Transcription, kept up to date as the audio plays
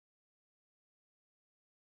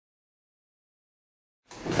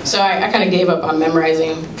So I kind of gave up on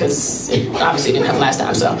memorizing because it obviously didn't happen last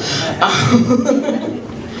time. So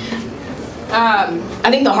I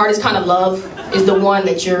think the hardest kind of love is the one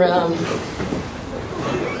that you're,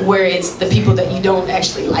 where it's the people that you don't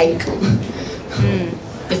actually like,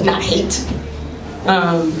 if not hate.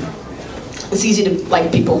 It's easy to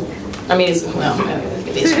like people. I mean, it's, well,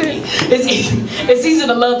 it is for me. It's easy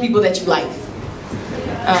to love people that you like.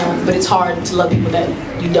 But it's hard to love people that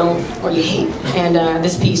you don't or you hate. And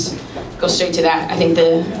this piece goes straight to that. I think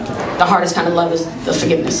the hardest kind of love is the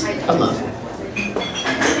forgiveness of love.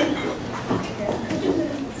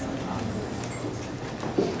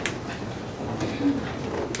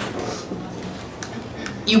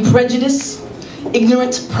 You prejudiced,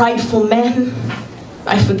 ignorant, prideful man,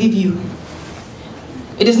 I forgive you.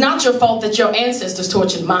 It is not your fault that your ancestors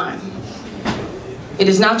tortured mine. It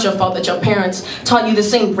is not your fault that your parents taught you the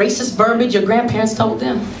same racist verbiage your grandparents told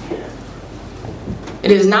them. It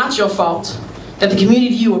is not your fault that the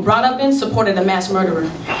community you were brought up in supported a mass murderer.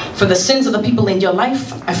 For the sins of the people in your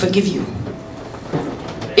life, I forgive you.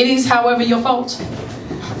 It is, however, your fault,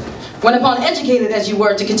 when upon educated as you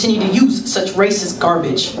were, to continue to use such racist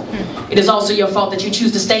garbage. It is also your fault that you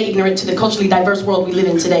choose to stay ignorant to the culturally diverse world we live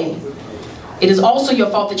in today. It is also your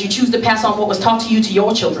fault that you choose to pass on what was taught to you to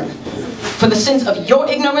your children. For the sins of your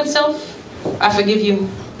ignorant self, I forgive you.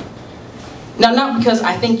 Now, not because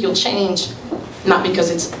I think you'll change, not because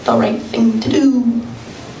it's the right thing to do,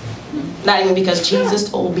 not even because Jesus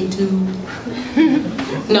told me to.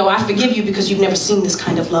 No, I forgive you because you've never seen this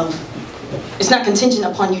kind of love. It's not contingent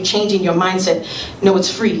upon you changing your mindset. No,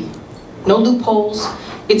 it's free. No loopholes.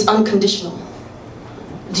 It's unconditional.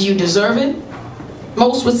 Do you deserve it?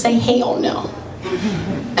 Most would say hell no.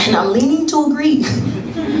 And I'm leaning to agree.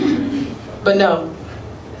 But no,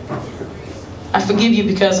 I forgive you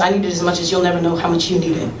because I need it as much as you'll never know how much you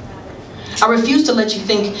need it. I refuse to let you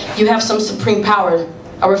think you have some supreme power.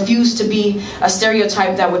 I refuse to be a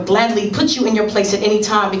stereotype that would gladly put you in your place at any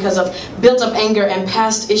time because of built-up anger and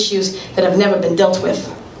past issues that have never been dealt with.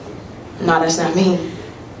 No, that's not me.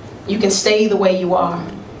 You can stay the way you are,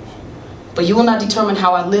 but you will not determine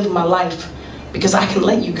how I live my life because I can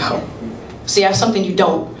let you go. See, I have something you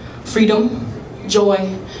don't. Freedom,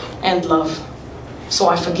 joy, and love. So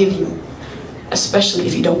I forgive you, especially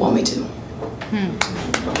if you don't want me to.